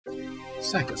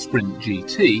Saka Sprint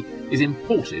GT is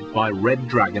imported by Red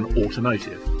Dragon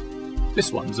Automotive.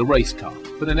 This one's a race car,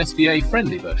 but an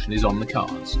SVA-friendly version is on the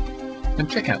cards. And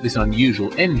check out this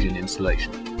unusual engine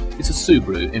installation. It's a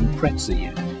Subaru Impreza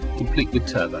unit, complete with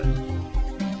turbo.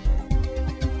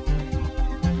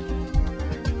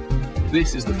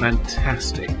 This is the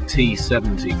fantastic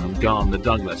T70 from Gardner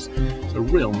Douglas. It's a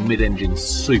real mid-engine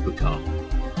supercar.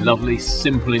 Lovely,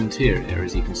 simple interior,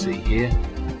 as you can see here.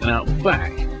 And out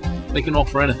back, they can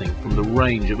offer anything from the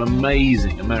range of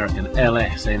amazing American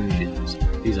LS engines.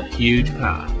 These are huge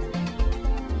power.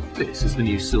 This is the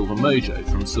new Silver Mojo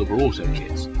from Silver Auto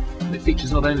Kits. It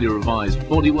features not only a revised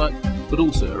bodywork, but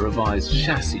also a revised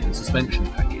chassis and suspension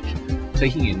package,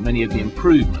 taking in many of the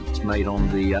improvements made on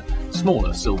the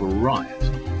smaller Silver Riot.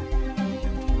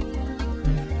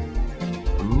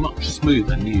 A much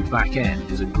smoother new back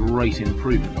end is a great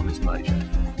improvement on this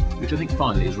Mojo, which I think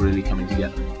finally is really coming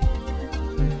together.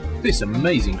 This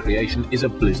amazing creation is a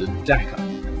Blizzard Dakar,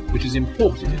 which is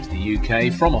imported into the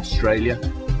UK from Australia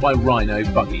by Rhino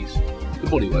Buggies. The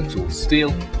bodywork's all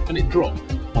steel and it dropped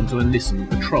onto a Nissan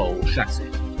Patrol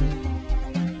chassis.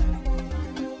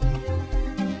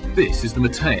 This is the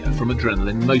Matea from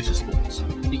Adrenaline Motorsports.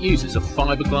 It uses a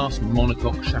fiberglass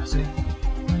monocoque chassis.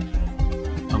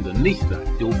 Underneath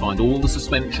that you'll find all the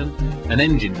suspension and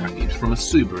engine package from a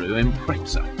Subaru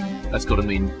Impreza. That's got to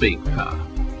mean big power.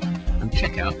 And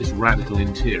check out this radical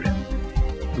interior.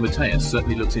 The Matea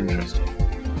certainly looks interesting.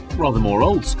 Rather more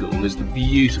old school is the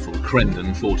beautiful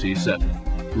Crendon 427.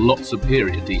 Lots of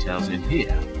period details in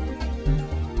here.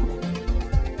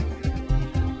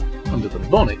 Under the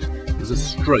bonnet there's a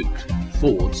stroked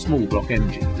Ford small block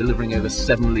engine delivering over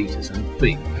 7 litres and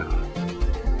big power.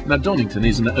 Now Donington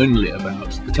isn't only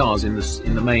about the cars in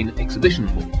the main exhibition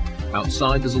hall.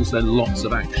 Outside there's also lots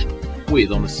of action,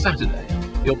 with on a Saturday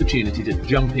the opportunity to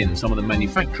jump in some of the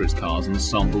manufacturers' cars and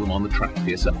sample them on the track for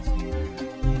yourself.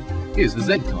 Here's the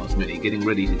Z-Cars Mini getting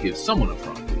ready to give someone a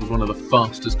fright. It was one of the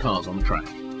fastest cars on the track.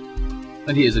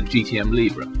 And here's a GTM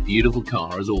Libra, beautiful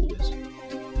car as always.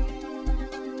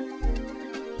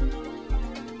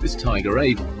 This Tiger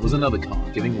Avon was another car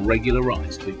giving regular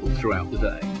rides to people throughout the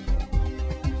day.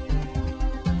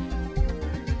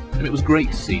 And it was great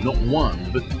to see not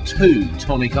one but 2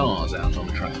 Tonic Rs out on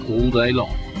the track all day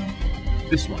long.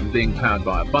 This one being powered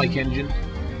by a bike engine,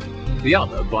 the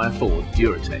other by a Ford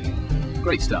Duratec.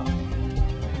 Great stuff.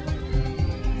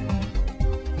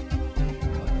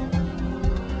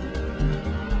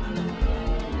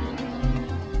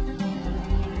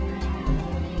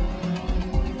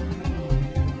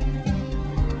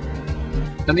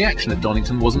 And the action at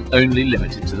Donington wasn't only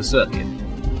limited to the circuit.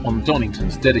 On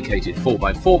Donington's dedicated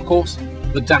 4x4 course,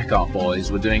 the Dakar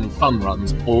boys were doing fun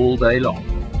runs all day long.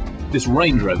 This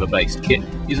Range Rover based kit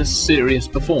is a serious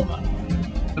performer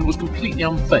and was completely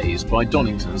unfazed by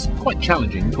Donington's quite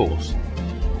challenging course.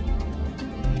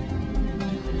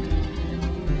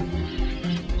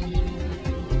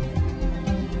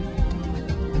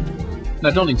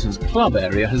 Now Donington's club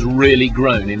area has really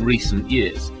grown in recent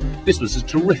years. This was a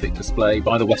terrific display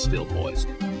by the Westfield boys.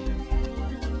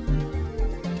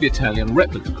 The Italian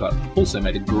Replica Club also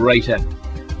made a great effort.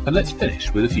 And let's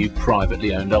finish with a few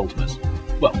privately owned Ultimas.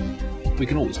 Well, we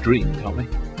can always dream, can't we?